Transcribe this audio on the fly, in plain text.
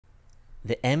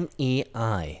The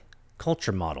MEI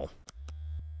culture model.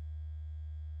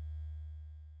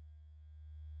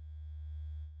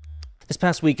 This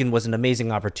past weekend was an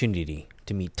amazing opportunity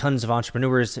to meet tons of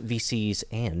entrepreneurs, VCs,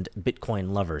 and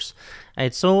Bitcoin lovers. I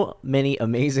had so many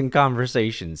amazing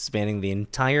conversations spanning the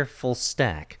entire full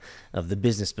stack of the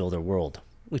business builder world.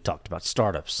 We talked about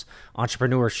startups,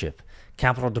 entrepreneurship,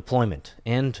 capital deployment,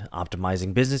 and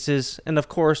optimizing businesses, and of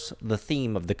course, the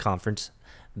theme of the conference,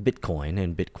 Bitcoin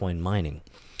and Bitcoin mining.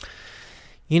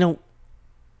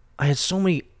 I had so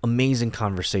many amazing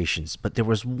conversations, but there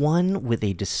was one with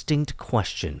a distinct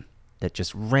question that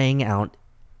just rang out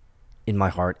in my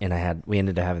heart, and we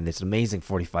ended up having this amazing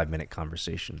 45-minute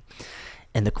conversation.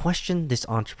 And the question this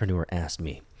entrepreneur asked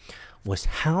me was,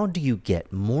 how do you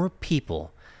get more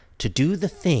people to do the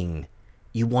thing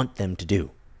you want them to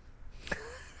do?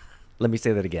 Let me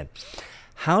say that again.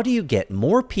 How do you get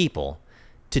more people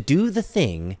to do the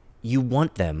thing you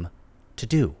want them to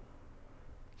do?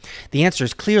 The answer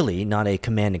is clearly not a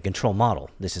command and control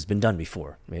model. This has been done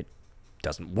before. It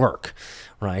doesn't work,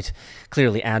 right?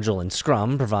 Clearly, Agile and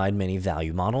Scrum provide many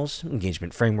value models,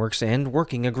 engagement frameworks, and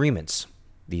working agreements.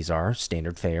 These are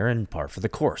standard fare and par for the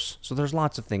course. So there's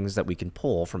lots of things that we can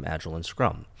pull from Agile and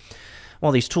Scrum.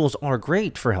 While these tools are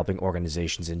great for helping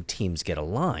organizations and teams get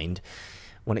aligned,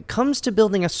 when it comes to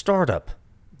building a startup,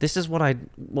 this is what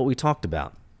we talked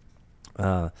about,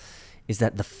 is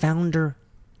that the founder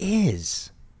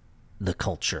is the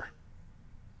culture.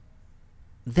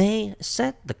 They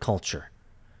set the culture.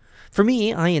 For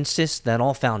me, I insist that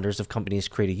all founders of companies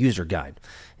create a user guide,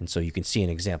 and so you can see an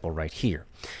example right here.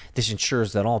 This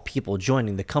ensures that all people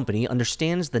joining the company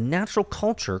understands the natural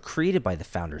culture created by the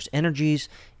founder's energies,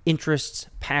 interests,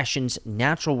 passions,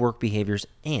 natural work behaviors,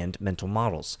 and mental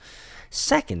models.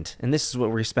 Second, and this is where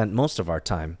we spent most of our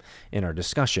time in our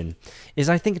discussion, is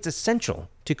I think it's essential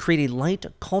to create a light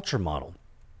culture model.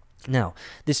 Now,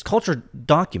 this culture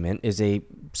document is a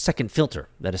second filter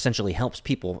that essentially helps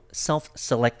people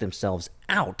self-select themselves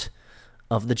out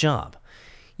of the job.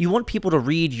 You want people to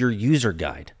read your user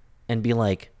guide and be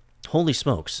like, holy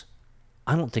smokes,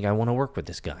 I don't think I want to work with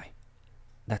this guy.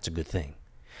 That's a good thing.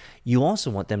 You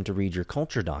also want them to read your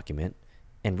culture document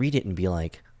and read it and be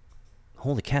like,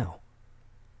 holy cow,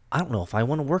 I don't know if I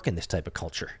want to work in this type of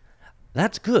culture.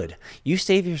 That's good. You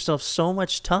save yourself so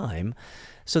much time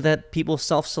so that people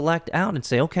self-select out and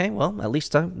say, okay, well, at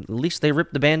least they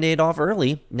ripped the Band-Aid off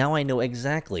early. Now I know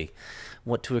exactly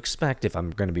what to expect if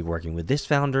I'm going to be working with this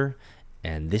founder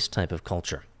and this type of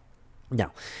culture.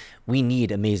 Now, we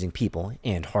need amazing people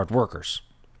and hard workers.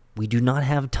 We do not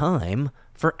have time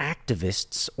for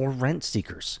activists or rent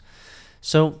seekers.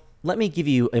 So let me give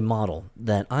you a model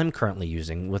that I'm currently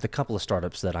using with a couple of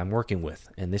startups that I'm working with,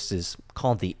 and this is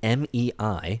called the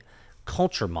MEI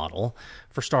culture model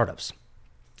for startups.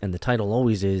 And the title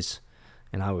always is,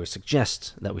 and I always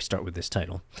suggest that we start with this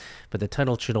title, but the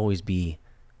title should always be,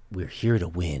 we're here to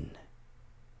win.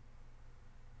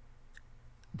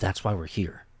 That's why we're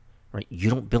here, right? You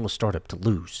don't build a startup to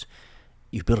lose.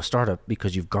 You build a startup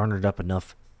because you've garnered up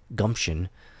enough gumption,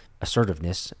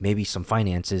 assertiveness, maybe some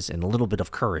finances, and a little bit of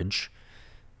courage,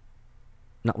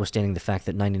 notwithstanding the fact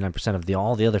that 99% of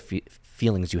all the other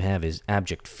feelings you have is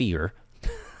abject fear.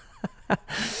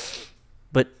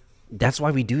 But that's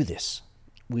why we do this.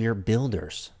 We are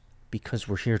builders because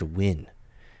we're here to win,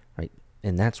 right?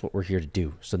 And that's what we're here to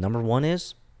do. So number one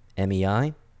is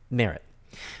MEI, merit.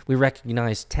 We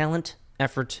recognize talent,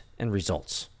 effort, and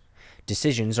results.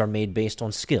 Decisions are made based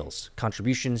on skills,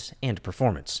 contributions, and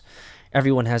performance.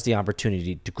 Everyone has the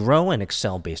opportunity to grow and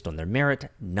excel based on their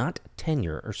merit, not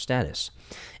tenure or status.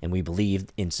 And we believe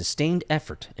in sustained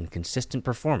effort and consistent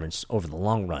performance over the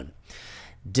long run.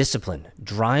 Discipline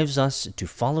drives us to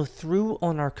follow through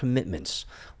on our commitments,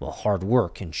 while hard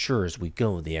work ensures we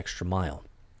go the extra mile.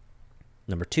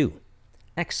 Number two,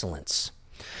 excellence.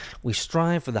 We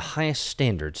strive for the highest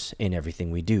standards in everything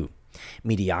we do.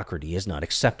 Mediocrity is not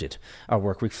accepted. Our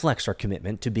work reflects our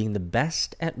commitment to being the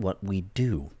best at what we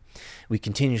do. We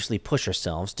continuously push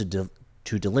ourselves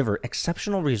to deliver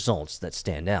exceptional results that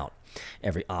stand out.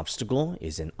 Every obstacle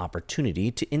is an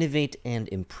opportunity to innovate and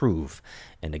improve.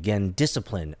 And again,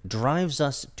 discipline drives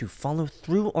us to follow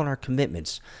through on our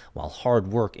commitments, while hard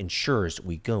work ensures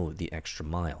we go the extra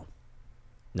mile.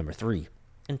 Number three,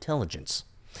 intelligence.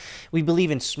 We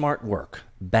believe in smart work,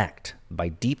 backed by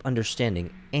deep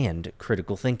understanding and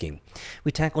critical thinking.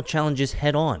 We tackle challenges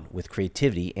head-on with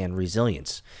creativity and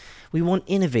resilience. We want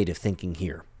innovative thinking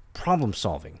here. Problem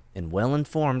solving and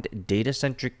well-informed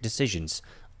data-centric decisions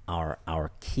are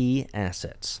our key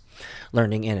assets.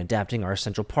 Learning and adapting are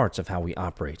essential parts of how we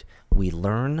operate. We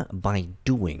learn by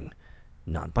doing,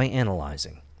 not by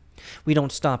analyzing. We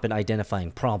don't stop at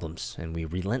identifying problems, and we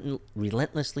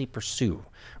relentlessly pursue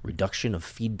reduction of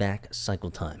feedback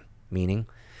cycle time, meaning,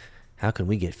 how can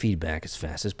we get feedback as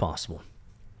fast as possible?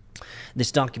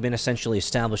 This document essentially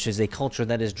establishes a culture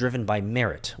that is driven by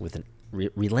merit with a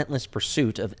relentless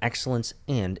pursuit of excellence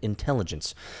and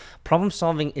intelligence. Problem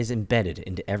solving is embedded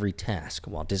into every task,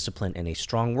 while discipline and a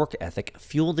strong work ethic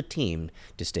fuel the team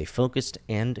to stay focused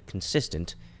and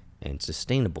consistent and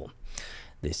sustainable.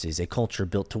 This is a culture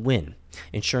built to win,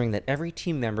 ensuring that every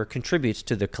team member contributes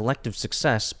to the collective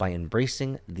success by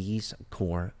embracing these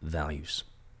core values.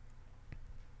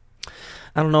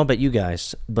 I don't know about you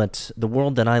guys, but the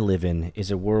world that I live in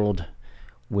is a world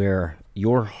where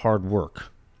your hard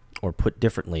work, or put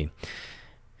differently,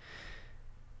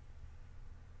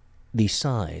 the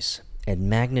size and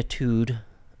magnitude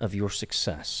of your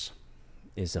success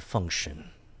is a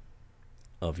function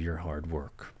of your hard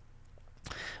work.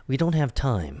 We don't have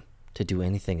time to do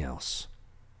anything else.